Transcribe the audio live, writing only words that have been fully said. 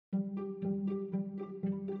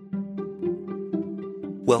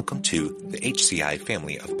Welcome to the HCI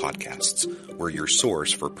family of podcasts. We're your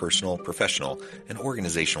source for personal, professional, and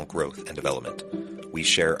organizational growth and development. We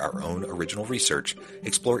share our own original research,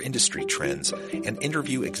 explore industry trends, and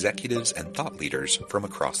interview executives and thought leaders from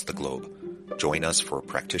across the globe. Join us for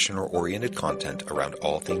practitioner-oriented content around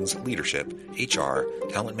all things leadership, HR,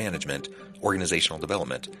 talent management, organizational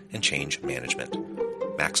development, and change management.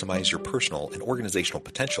 Maximize your personal and organizational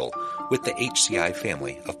potential with the HCI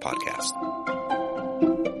family of podcasts.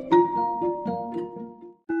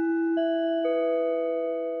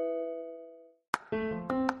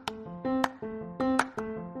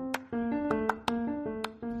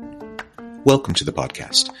 Welcome to the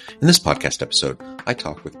podcast. In this podcast episode, I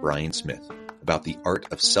talk with Brian Smith about the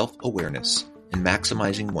art of self-awareness and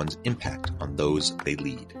maximizing one's impact on those they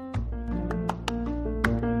lead.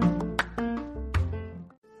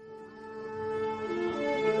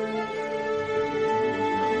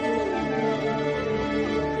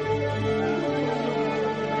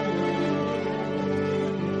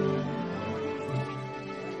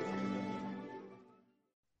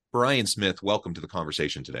 Brian Smith, welcome to the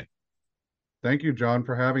conversation today. Thank you, John,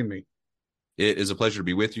 for having me. It is a pleasure to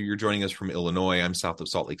be with you. You're joining us from Illinois. I'm south of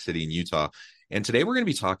Salt Lake City in Utah. And today we're going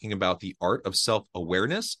to be talking about the art of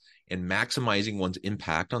self-awareness and maximizing one's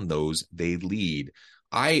impact on those they lead.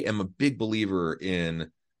 I am a big believer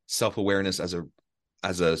in self-awareness as a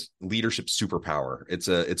leadership superpower. It's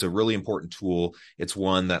a really important tool. It's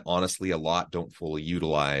one that honestly a lot don't fully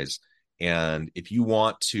utilize. And if you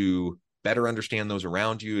want to better understand those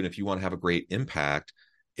around you, and if you want to have a great impact,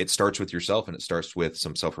 it starts with yourself, and it starts with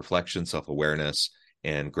some self-reflection, self-awareness,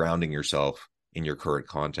 and grounding yourself in your current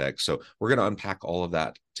context. So we're going to unpack all of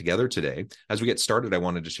that together today. As we get started, I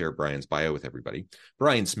wanted to share Brian's bio with everybody.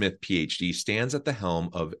 Brian Smith, PhD, stands at the helm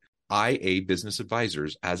of IA Business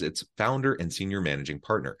Advisors as its founder and senior managing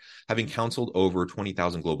partner. Having counseled over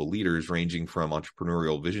 20,000 global leaders ranging from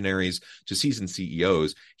entrepreneurial visionaries to seasoned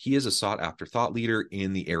CEOs, he is a sought-after thought leader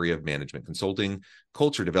in the area of management consulting,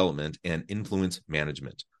 culture development, and influence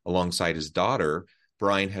management. Alongside his daughter,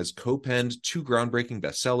 Brian has co-penned 2 groundbreaking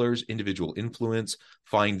bestsellers, Individual Influence,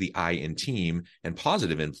 Find the I in Team, and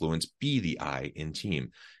Positive Influence, Be the I in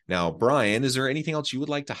Team. Now, Brian, is there anything else you would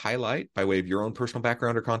like to highlight by way of your own personal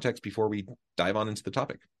background or context before we dive on into the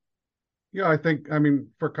topic? Yeah,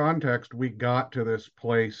 for context, we got to this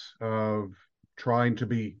place of trying to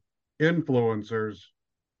be influencers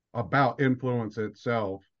about influence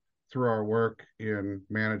itself through our work in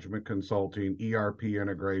management consulting, ERP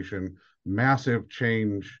integration, massive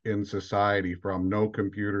change in society from no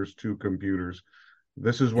computers to computers.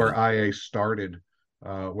 This is where IA started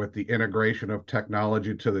with the integration of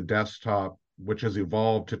technology to the desktop, which has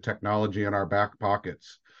evolved to technology in our back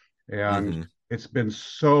pockets. And it's been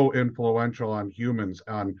so influential on humans,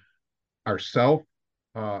 on our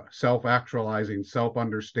self-actualizing,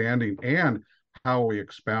 self-understanding, and how we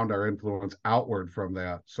expound our influence outward from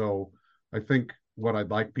that. So I think what I'd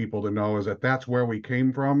like people to know is that that's where we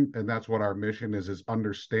came from, and that's what our mission is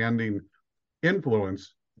understanding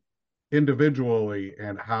influence individually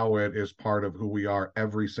and how it is part of who we are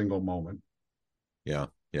every single moment. Yeah,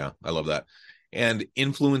 I love that. And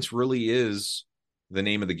influence really is the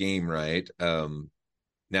name of the game, right?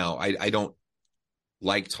 Now, I don't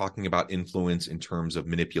like talking about influence in terms of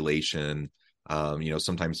manipulation.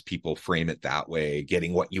 Sometimes people frame it that way,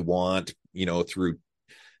 getting what you want, through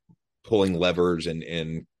pulling levers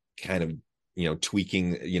and kind of,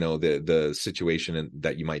 tweaking, the situation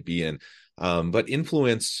that you might be in. But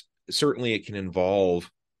influence, certainly it can involve,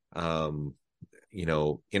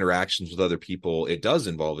 interactions with other people. It does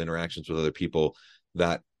involve interactions with other people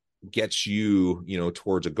that gets you,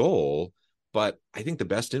 towards a goal. But I think the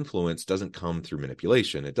best influence doesn't come through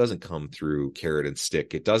manipulation. It doesn't come through carrot and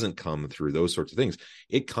stick. It doesn't come through those sorts of things.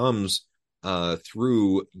 It comes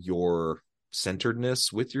through your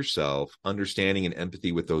centeredness with yourself, understanding and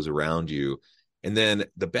empathy with those around you. And then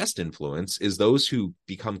the best influence is those who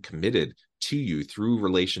become committed to you through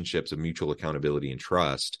relationships of mutual accountability and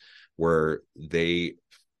trust, where they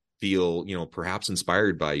feel, perhaps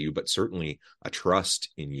inspired by you, but certainly a trust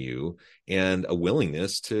in you and a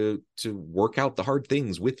willingness to work out the hard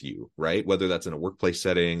things with you, right? Whether that's in a workplace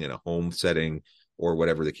setting, in a home setting, or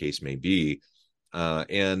whatever the case may be.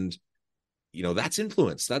 And that's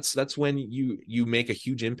influence. That's when you make a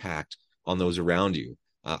huge impact on those around you.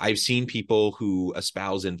 I've seen people who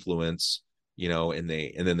espouse influence, and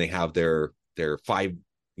then they have their 5,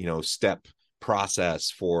 step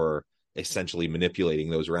process for essentially manipulating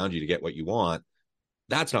those around you to get what you want.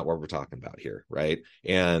 That's not what we're talking about here, right?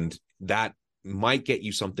 And that might get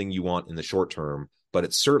you something you want in the short term, but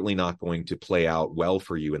it's certainly not going to play out well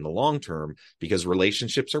for you in the long term, because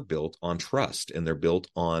relationships are built on trust and they're built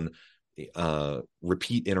on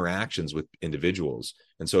repeat interactions with individuals.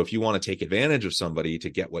 And so if you want to take advantage of somebody to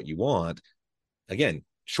get what you want, again,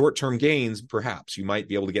 short-term gains, perhaps you might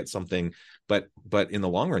be able to get something, but in the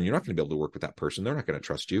long run, you're not going to be able to work with that person. They're not going to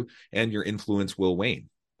trust you, and your influence will wane,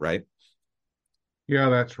 right? Yeah,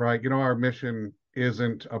 that's right. Our mission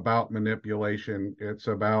isn't about manipulation. It's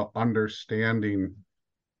about understanding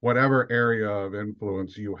whatever area of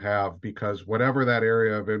influence you have, because whatever that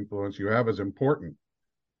area of influence you have is important.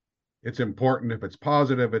 It's important if it's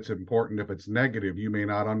positive, it's important if it's negative. You may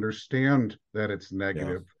not understand that it's Yeah.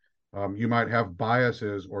 negative. You might have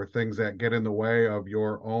biases or things that get in the way of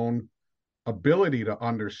your own ability to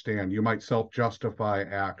understand. You might self justify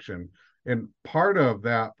action. And part of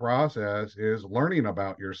that process is learning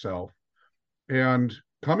about yourself and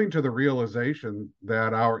coming to the realization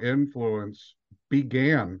that our influence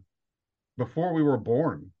began before we were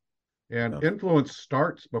born. And Yeah. influence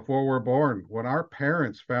starts before we're born. When our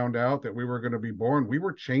parents found out that we were going to be born, we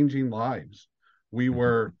were changing lives. We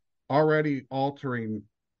were already altering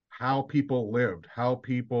how people lived, how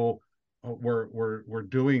people were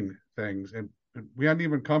doing things, and we hadn't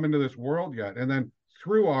even come into this world yet. And then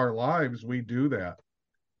through our lives, we do that.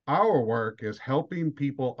 Our work is helping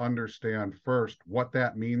people understand first what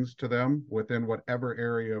that means to them within whatever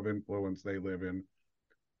area of influence they live in,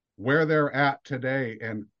 where they're at today,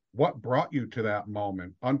 and what brought you to that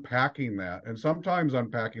moment, unpacking that. And sometimes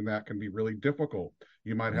unpacking that can be really difficult.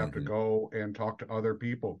 You might have to Mm-hmm. go and talk to other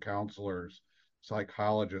people, counselors,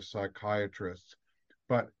 psychologists, psychiatrists,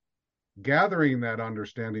 but gathering that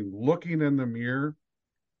understanding, looking in the mirror,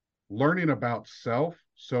 learning about self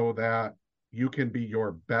so that you can be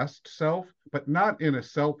your best self, but not in a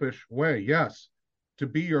selfish way. Yes, to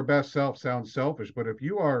be your best self sounds selfish, but if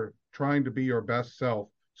you are trying to be your best self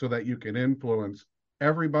so that you can influence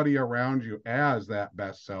everybody around you as that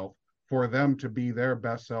best self, for them to be their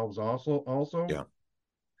best selves also Yeah.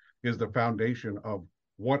 is the foundation of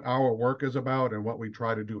what our work is about and what we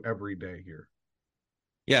try to do every day here.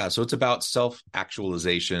 Yeah. So it's about self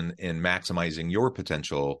actualization and maximizing your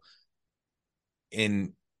potential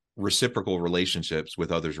in reciprocal relationships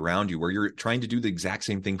with others around you, where you're trying to do the exact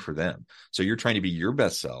same thing for them. So you're trying to be your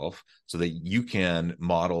best self so that you can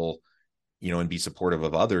model, and be supportive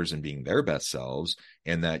of others and being their best selves,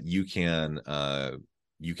 and that you can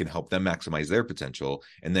help them maximize their potential,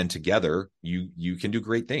 and then together you can do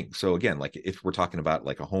great things. So again, like if we're talking about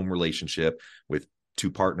like a home relationship with two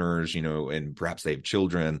partners, and perhaps they have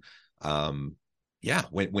children, yeah,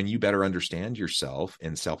 when you better understand yourself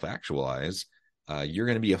and self actualize, you're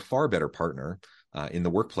going to be a far better partner in the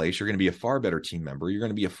workplace. You're going to be a far better team member. You're going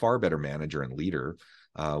to be a far better manager and leader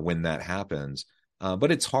when that happens.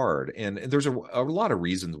 But it's hard, and there's a lot of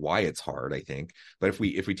reasons why it's hard, I think. But if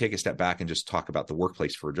we take a step back and just talk about the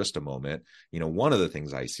workplace for just a moment, one of the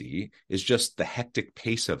things I see is just the hectic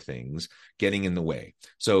pace of things getting in the way.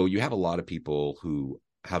 So you have a lot of people who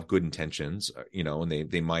have good intentions, and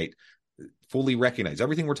they might fully recognize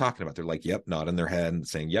everything we're talking about. They're like, yep, nodding their head and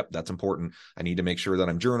saying, yep, that's important. I need to make sure that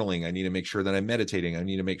I'm journaling. I need to make sure that I'm meditating. I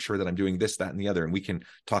need to make sure that I'm doing this, that, and the other. And we can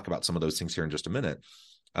talk about some of those things here in just a minute.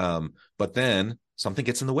 But then something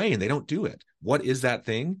gets in the way and they don't do it. What is that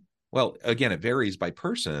thing? Well, again, it varies by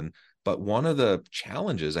person, but one of the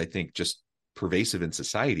challenges I think just pervasive in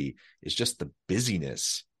society is just the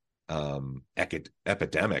busyness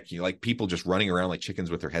epidemic. Like people just running around like chickens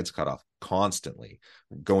with their heads cut off constantly,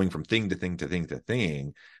 going from thing to thing to thing to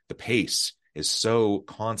thing. The pace is so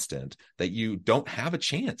constant that you don't have a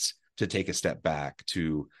chance to take a step back,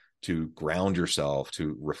 to ground yourself,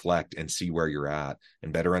 to reflect and see where you're at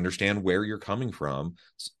and better understand where you're coming from,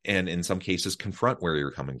 and in some cases confront where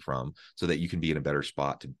you're coming from so that you can be in a better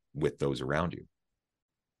spot with those around you.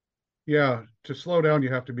 Yeah, to slow down,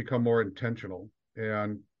 you have to become more intentional.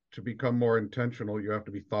 And to become more intentional, you have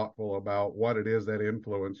to be thoughtful about what it is that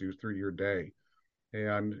influences you through your day.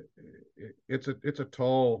 And it's a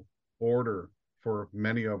tall order for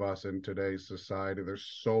many of us in today's society.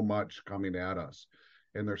 There's so much coming at us,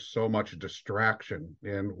 and there's so much distraction,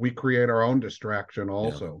 and we create our own distraction Yeah.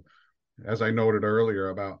 also. As I noted earlier,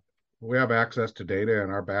 about we have access to data in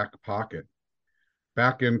our back pocket.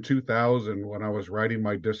 Back in 2000, when I was writing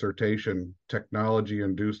my dissertation, technology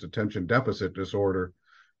induced attention deficit disorder,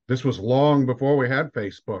 this was long before we had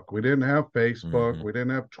Facebook. We didn't have Facebook. Mm-hmm. We didn't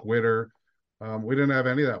have Twitter. We didn't have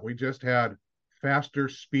any of that. We just had faster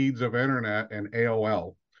speeds of internet and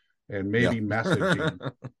AOL and Yeah. maybe messaging.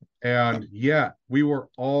 And yet we were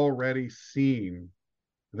already seeing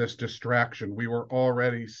this distraction. We were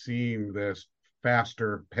already seeing this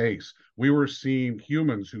faster pace. We were seeing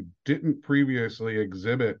humans who didn't previously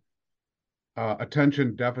exhibit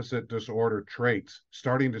attention deficit disorder traits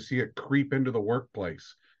starting to see it creep into the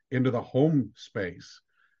workplace, into the home space.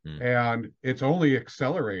 Mm. And it's only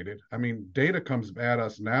accelerated. I mean, data comes at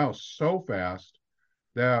us now so fast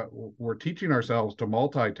that we're teaching ourselves to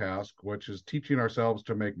multitask, which is teaching ourselves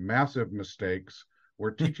to make massive mistakes.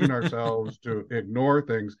 We're teaching ourselves to ignore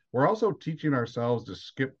things. We're also teaching ourselves to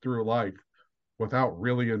skip through life without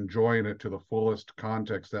really enjoying it to the fullest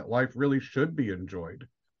context that life really should be enjoyed.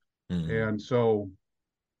 Mm. And so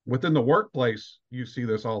within the workplace, you see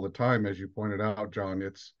this all the time, as you pointed out,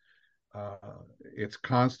 John. Uh, it's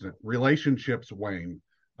constant. Relationships wane.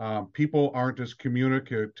 People aren't as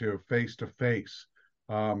communicative face to face.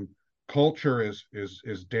 Culture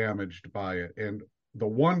is damaged by it, and the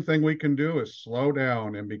one thing we can do is slow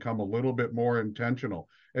down and become a little bit more intentional.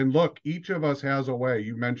 And look, each of us has a way.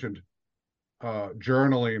 You mentioned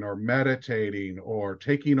journaling or meditating or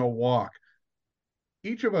taking a walk.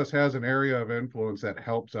 Each of us has an area of influence that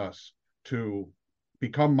helps us to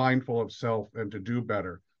become mindful of self and to do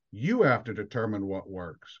better. You have to determine what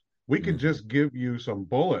works. We could Mm-hmm. just give you some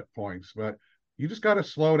bullet points, but you just got to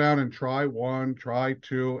slow down and try one, try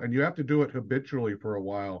two, and you have to do it habitually for a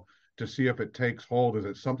while to see if it takes hold. Is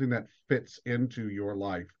it something that fits into your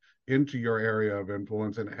life, into your area of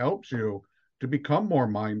influence, and helps you to become more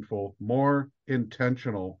mindful, more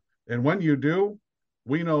intentional? And when you do,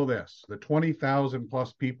 we know this: the 20,000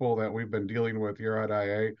 plus people that we've been dealing with here at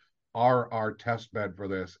IA are our test bed for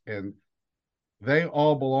this. And they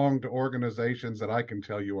all belong to organizations that I can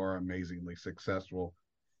tell you are amazingly successful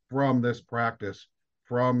from this practice,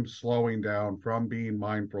 from slowing down, from being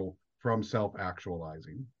mindful, from self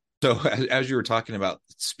actualizing. So as you were talking about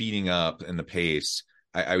speeding up and the pace,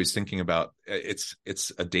 I was thinking about it's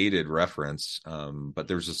a dated reference, but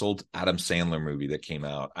there's this old Adam Sandler movie that came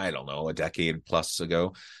out, I don't know, a decade plus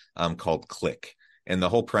ago, called Click. And the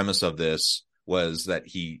whole premise of this was that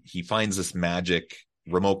he finds this magic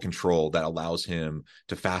remote control that allows him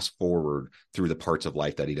to fast forward through the parts of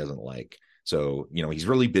life that he doesn't like. So, he's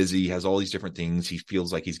really busy, has all these different things. He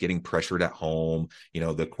feels like he's getting pressured at home,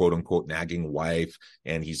 the quote unquote nagging wife,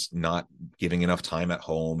 and he's not giving enough time at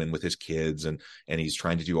home and with his kids, and he's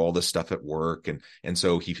trying to do all this stuff at work. And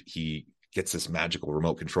so he gets this magical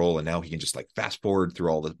remote control, and now he can just like fast forward through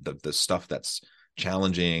all the stuff that's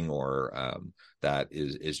challenging, or that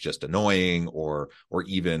is just annoying, or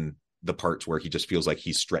even the parts where he just feels like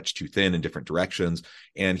he's stretched too thin in different directions,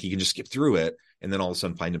 and he can just skip through it, and then all of a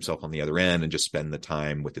sudden find himself on the other end and just spend the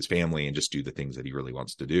time with his family and just do the things that he really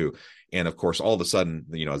wants to do. And of course, all of a sudden,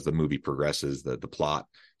 as the movie progresses, the plot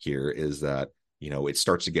here is that it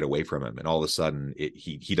starts to get away from him, and all of a sudden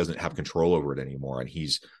he doesn't have control over it anymore, and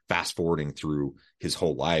he's fast forwarding through his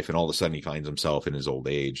whole life, and all of a sudden he finds himself in his old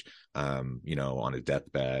age, on his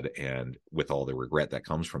deathbed, and with all the regret that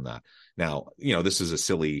comes from that. Now, this is a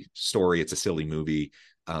silly story, it's a silly movie,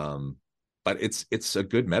 but it's a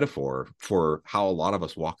good metaphor for how a lot of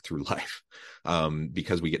us walk through life,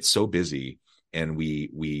 because we get so busy, and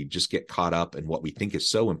we just get caught up in what we think is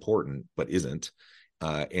so important but isn't.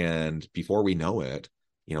 And before we know it,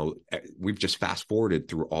 we've just fast forwarded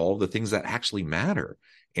through all the things that actually matter.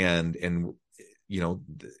 And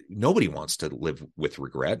nobody wants to live with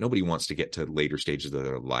regret. Nobody wants to get to later stages of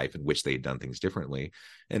their life in which they had done things differently.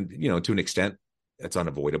 And, to an extent, it's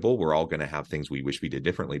unavoidable. We're all going to have things we wish we did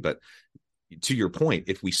differently. But to your point,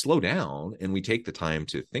 if we slow down and we take the time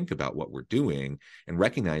to think about what we're doing, and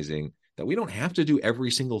recognizing that we don't have to do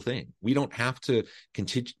every single thing. We don't have to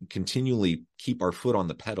continually keep our foot on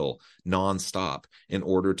the pedal nonstop in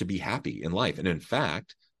order to be happy in life. And in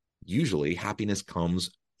fact, usually happiness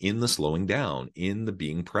comes in the slowing down, in the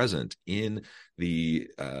being present, in the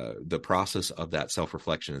process of that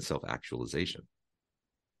self-reflection and self-actualization.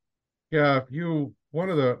 Yeah, one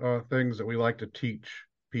of the things that we like to teach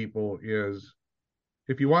people is,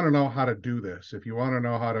 if you want to know how to do this, if you want to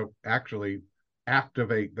know how to actually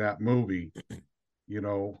activate that movie,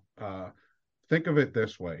 think of it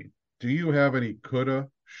this way: do you have any coulda,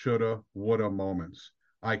 shoulda, woulda moments?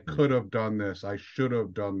 I could have done this, I should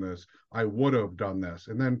have done this, I would have done this.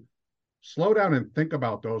 And then slow down and think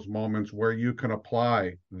about those moments where you can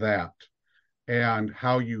apply that, and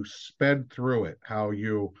how you sped through it,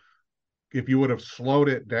 if you would have slowed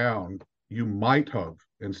it down, you might have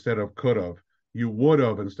instead of could have, you would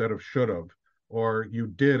have instead of should have, or you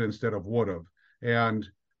did instead of would have. And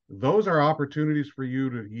those are opportunities for you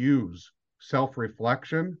to use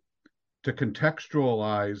self-reflection to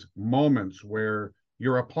contextualize moments where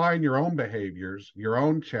you're applying your own behaviors, your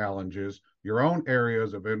own challenges, your own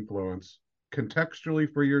areas of influence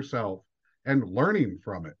contextually for yourself, and learning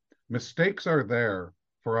from it. Mistakes are there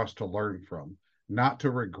for us to learn from, not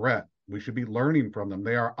to regret. We should be learning from them.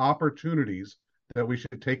 They are opportunities that we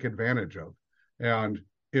should take advantage of. And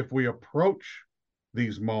if we approach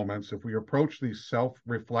these moments, if we approach these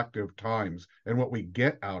self-reflective times and what we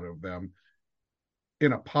get out of them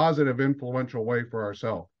in a positive, influential way for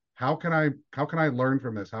ourselves, how can I learn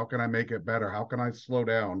from this? How can I make it better? How can I slow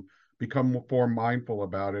down, become more mindful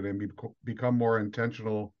about it, and become more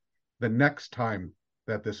intentional the next time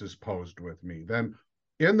that this is posed with me? Then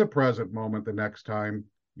in the present moment, the next time,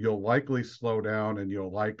 you'll likely slow down and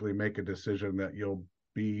you'll likely make a decision that you'll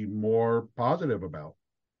be more positive about.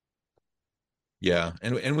 Yeah,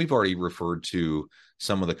 and we've already referred to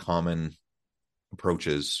some of the common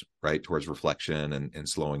approaches, right, towards reflection and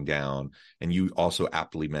slowing down. And you also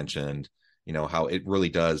aptly mentioned, how it really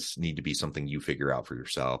does need to be something you figure out for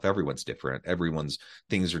yourself. Everyone's different. Everyone's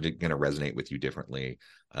things are going to resonate with you differently.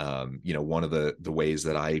 One of the ways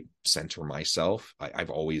that I center myself, I've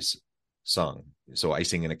always sung. So I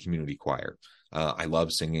sing in a community choir. I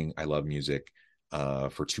love singing. I love music.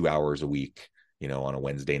 For 2 hours a week, on a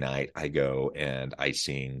Wednesday night, I go and I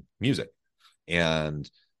sing music. And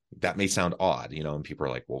that may sound odd, and people are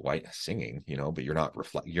like, well, why singing, but you're not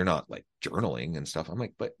like journaling and stuff. I'm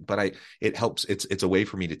like, but it helps. It's a way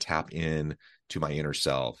for me to tap in to my inner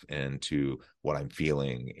self and to what I'm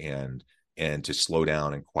feeling, and to slow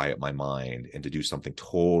down and quiet my mind, and to do something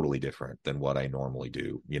totally different than what I normally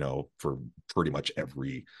do, for pretty much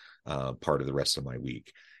every part of the rest of my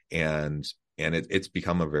week. And it's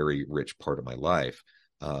become a very rich part of my life.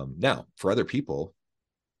 Now, for other people,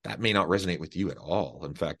 that may not resonate with you at all.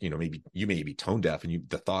 In fact, maybe you may be tone deaf, and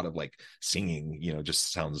the thought of like singing,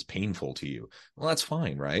 just sounds painful to you. Well, that's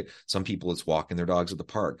fine, right? Some people, it's walking their dogs at the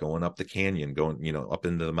park, going up the canyon, going, up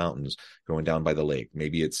into the mountains, going down by the lake.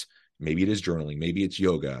 Maybe it is journaling, maybe it's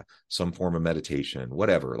yoga, some form of meditation,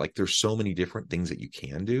 whatever. Like, there's so many different things that you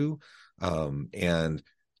can do. And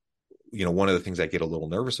one of the things I get a little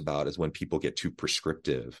nervous about is when people get too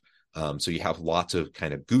prescriptive. So you have lots of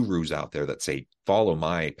kind of gurus out there that say, follow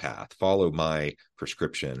my path, follow my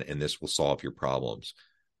prescription, and this will solve your problems.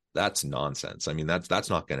 That's nonsense. I mean, that's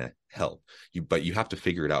not going to help you, but you have to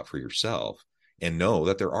figure it out for yourself and know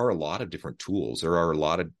that there are a lot of different tools. There are a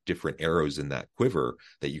lot of different arrows in that quiver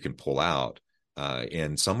that you can pull out.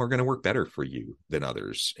 And some are going to work better for you than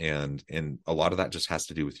others. And a lot of that just has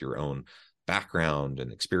to do with your own background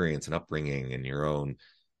and experience and upbringing, and your own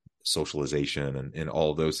socialization, and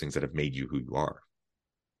all of those things that have made you who you are.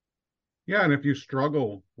 Yeah, and if you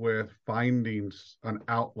struggle with finding an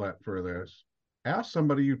outlet for this, ask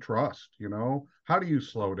somebody you trust. How do you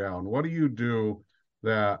slow down? What do you do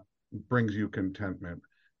that brings you contentment?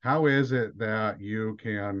 How is it that you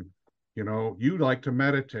can, you like to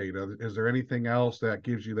meditate? Is there anything else that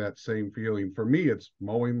gives you that same feeling? For me, it's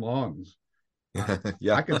mowing lawns.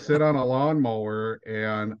 Yeah. I can sit on a lawnmower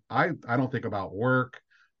and I don't think about work.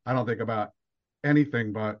 I don't think about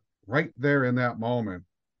anything but right there in that moment,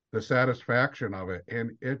 the satisfaction of it.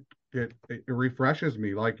 And it refreshes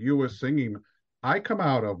me. Like you was singing, I come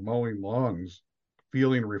out of mowing lawns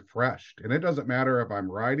feeling refreshed. And it doesn't matter if I'm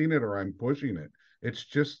riding it or I'm pushing it. It's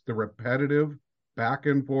just the repetitive back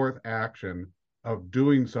and forth action of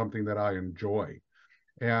doing something that I enjoy.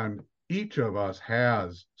 And each of us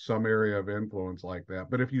has some area of influence like that.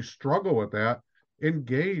 But if you struggle with that,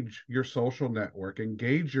 engage your social network,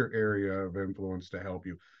 engage your area of influence to help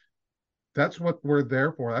you. That's what we're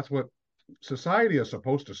there for. That's what society is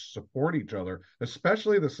supposed to support each other,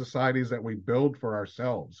 especially the societies that we build for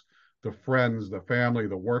ourselves, the friends, the family,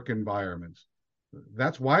 the work environments.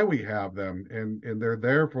 That's why we have them. And they're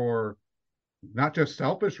there for not just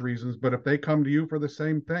selfish reasons, but if they come to you for the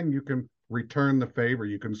same thing, you can return the favor.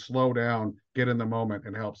 You can slow down, get in the moment,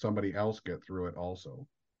 and help somebody else get through it also.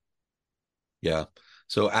 Yeah.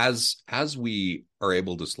 So as we are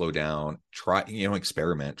able to slow down, try,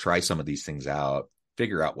 experiment, try some of these things out,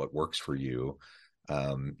 figure out what works for you.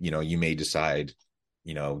 You may decide,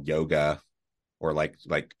 yoga, or like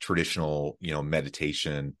traditional,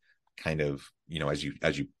 meditation, kind of, as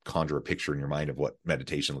you conjure a picture in your mind of what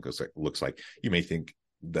meditation looks like, you may think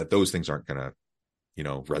that those things aren't going to,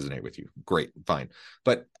 resonate with you. Great, fine.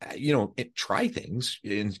 But, try things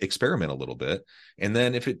and experiment a little bit. And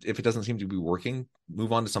then if it doesn't seem to be working,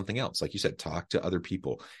 move on to something else. Like you said, talk to other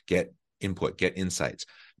people, get input, get insights.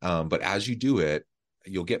 But as you do it,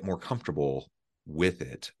 you'll get more comfortable with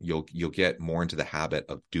it. You'll get more into the habit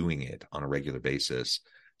of doing it on a regular basis,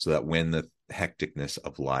 so that when the hecticness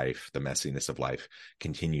of life, the messiness of life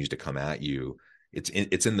continues to come at you, it's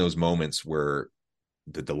in those moments where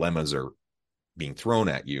the dilemmas are being thrown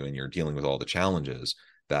at you and you're dealing with all the challenges,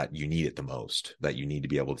 that you need it the most, that you need to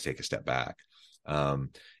be able to take a step back.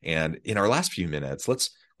 And in our last few minutes,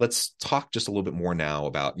 let's talk just a little bit more now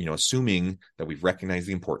about, assuming that we've recognized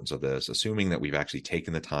the importance of this, assuming that we've actually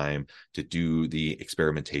taken the time to do the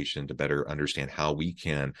experimentation to better understand how we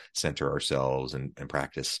can center ourselves and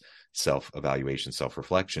practice self-evaluation,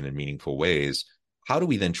 self-reflection in meaningful ways. How do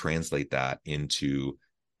we then translate that into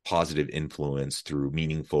positive influence through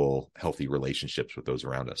meaningful, healthy relationships with those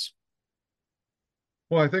around us?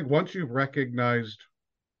 Well, I think once you've recognized,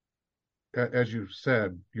 as you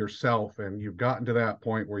said, yourself, and you've gotten to that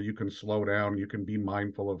point where you can slow down, you can be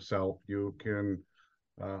mindful of self, you can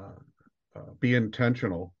uh, be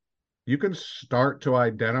intentional, you can start to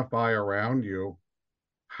identify around you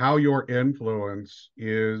how your influence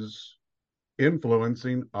is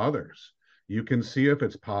influencing others. You can see if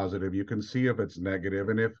it's positive, you can see if it's negative,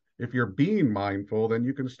 and if you're being mindful, then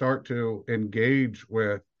you can start to engage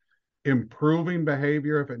with improving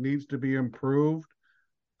behavior if it needs to be improved,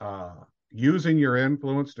 uh, using your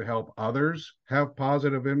influence to help others have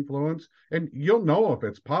positive influence. And you'll know if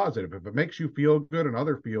it's positive. If it makes you feel good and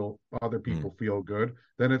other people feel good,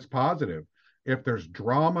 then it's positive. If there's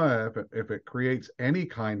drama, if it creates any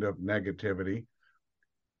kind of negativity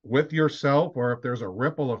with yourself, or if there's a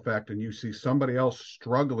ripple effect and you see somebody else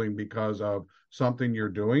struggling because of something you're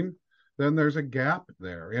doing, then there's a gap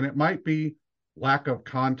there. And it might be lack of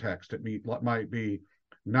context. It might be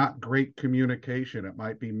not great communication. It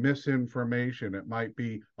might be misinformation. It might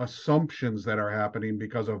be assumptions that are happening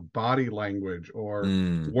because of body language or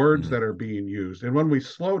words that are being used. And when we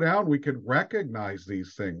slow down, we can recognize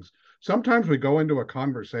these things. Sometimes we go into a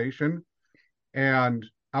conversation and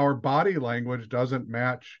our body language doesn't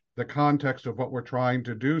match the context of what we're trying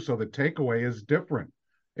to do. So the takeaway is different.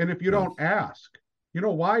 And if you don't ask,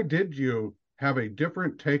 why did you have a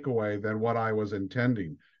different takeaway than what I was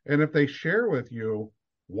intending? And if they share with you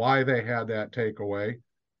why they had that takeaway,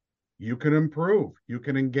 you can improve. You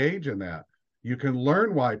can engage in that. You can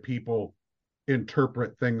learn why people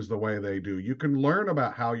interpret things the way they do. You can learn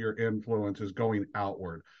about how your influence is going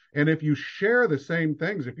outward. And if you share the same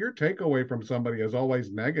things, if your takeaway from somebody is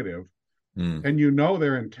always negative, and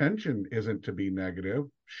their intention isn't to be negative,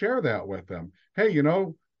 share that with them. Hey,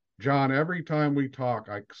 John, every time we talk,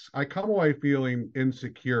 I come away feeling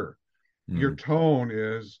insecure. Your tone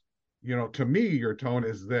is, to me, your tone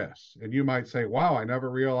is this. And you might say, wow, I never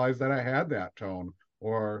realized that I had that tone,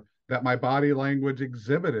 or that my body language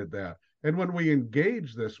exhibited that. And when we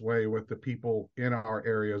engage this way with the people in our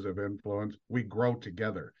areas of influence, we grow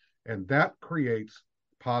together. And that creates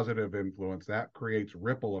positive influence. That creates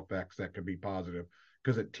ripple effects that can be positive,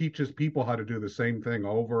 because it teaches people how to do the same thing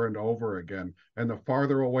over and over again. And the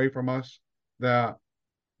farther away from us that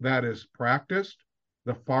is practiced,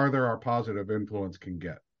 the farther our positive influence can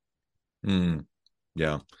get.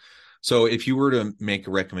 Yeah. So if you were to make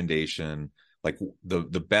a recommendation, like the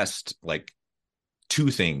best, like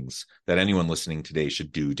two things that anyone listening today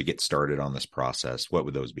should do to get started on this process, what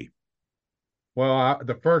would those be? Well,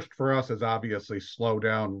 the first for us is obviously slow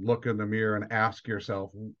down, look in the mirror, and ask yourself,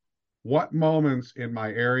 what moments in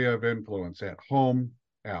my area of influence, at home,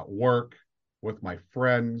 at work, with my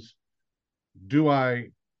friends, do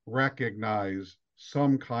I recognize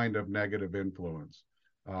some kind of negative influence?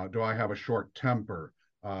 Do I have a short temper?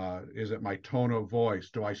 Is it my tone of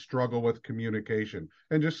voice? Do I struggle with communication?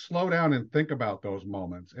 And just slow down and think about those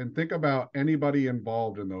moments, and think about anybody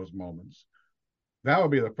involved in those moments. That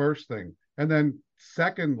would be the first thing. And then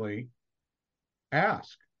secondly,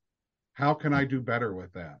 ask, how can I do better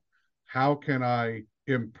with that? How can I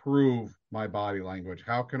improve my body language?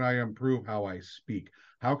 How can I improve how I speak?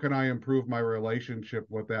 How can I improve my relationship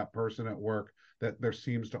with that person at work that there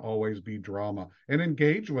seems to always be drama? And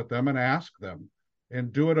engage with them and ask them,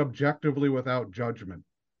 and do it objectively without judgment.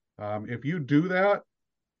 If you do that,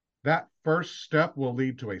 that first step will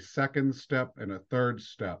lead to a second step and a third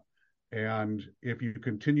step. And if you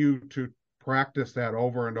continue to practice that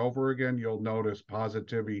over and over again, you'll notice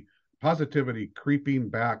positivity creeping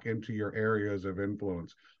back into your areas of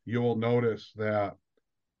influence. You'll notice that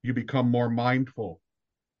you become more mindful.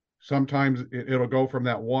 Sometimes it'll go from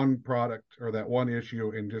that one product or that one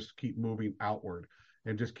issue and just keep moving outward,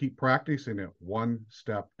 and just keep practicing it one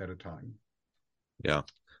step at a time. Yeah.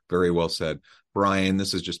 Very well said. Brian,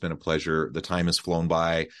 this has just been a pleasure. The time has flown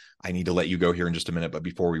by. I need to let you go here in just a minute, but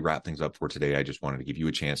before we wrap things up for today, I just wanted to give you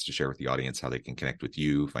a chance to share with the audience how they can connect with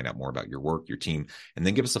you, find out more about your work, your team, and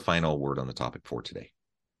then give us a final word on the topic for today.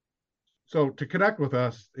 So to connect with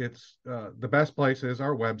us, it's the best place is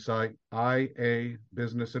our website,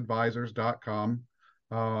 iabusinessadvisors.com.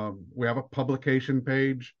 We have a publication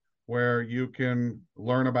page where you can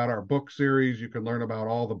learn about our book series. You can learn about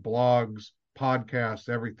all the blogs, podcasts,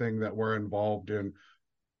 everything that we're involved in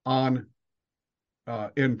on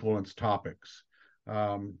influence topics.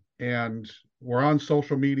 And we're on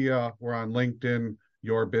social media. We're on LinkedIn,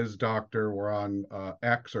 Your Biz Doctor. We're on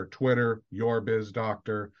X or Twitter, Your Biz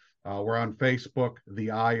Doctor. We're on Facebook,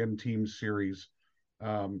 the I in Team series.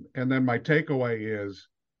 And then my takeaway is,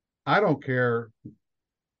 I don't care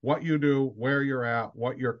what you do, where you're at,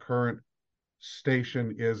 what your current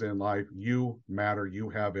station is in life. You matter. You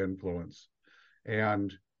have influence.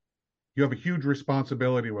 And you have a huge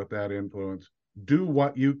responsibility with that influence. Do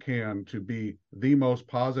what you can to be the most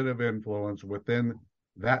positive influence within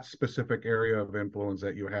that specific area of influence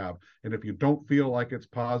that you have. And if you don't feel like it's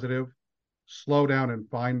positive, slow down and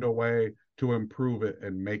find a way to improve it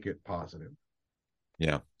and make it positive.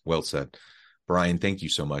 Yeah, well said. Brian, thank you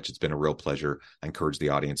so much. It's been a real pleasure. I encourage the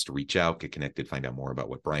audience to reach out, get connected, find out more about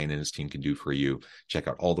what Brian and his team can do for you. Check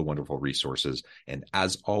out all the wonderful resources. And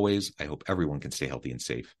as always, I hope everyone can stay healthy and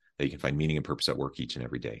safe, that you can find meaning and purpose at work each and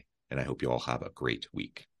every day. And I hope you all have a great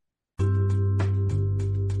week.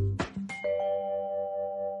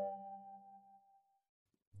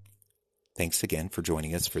 Thanks again for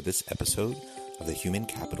joining us for this episode of the Human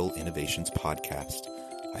Capital Innovations Podcast.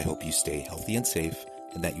 I hope you stay healthy and safe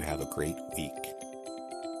and that you have a great week.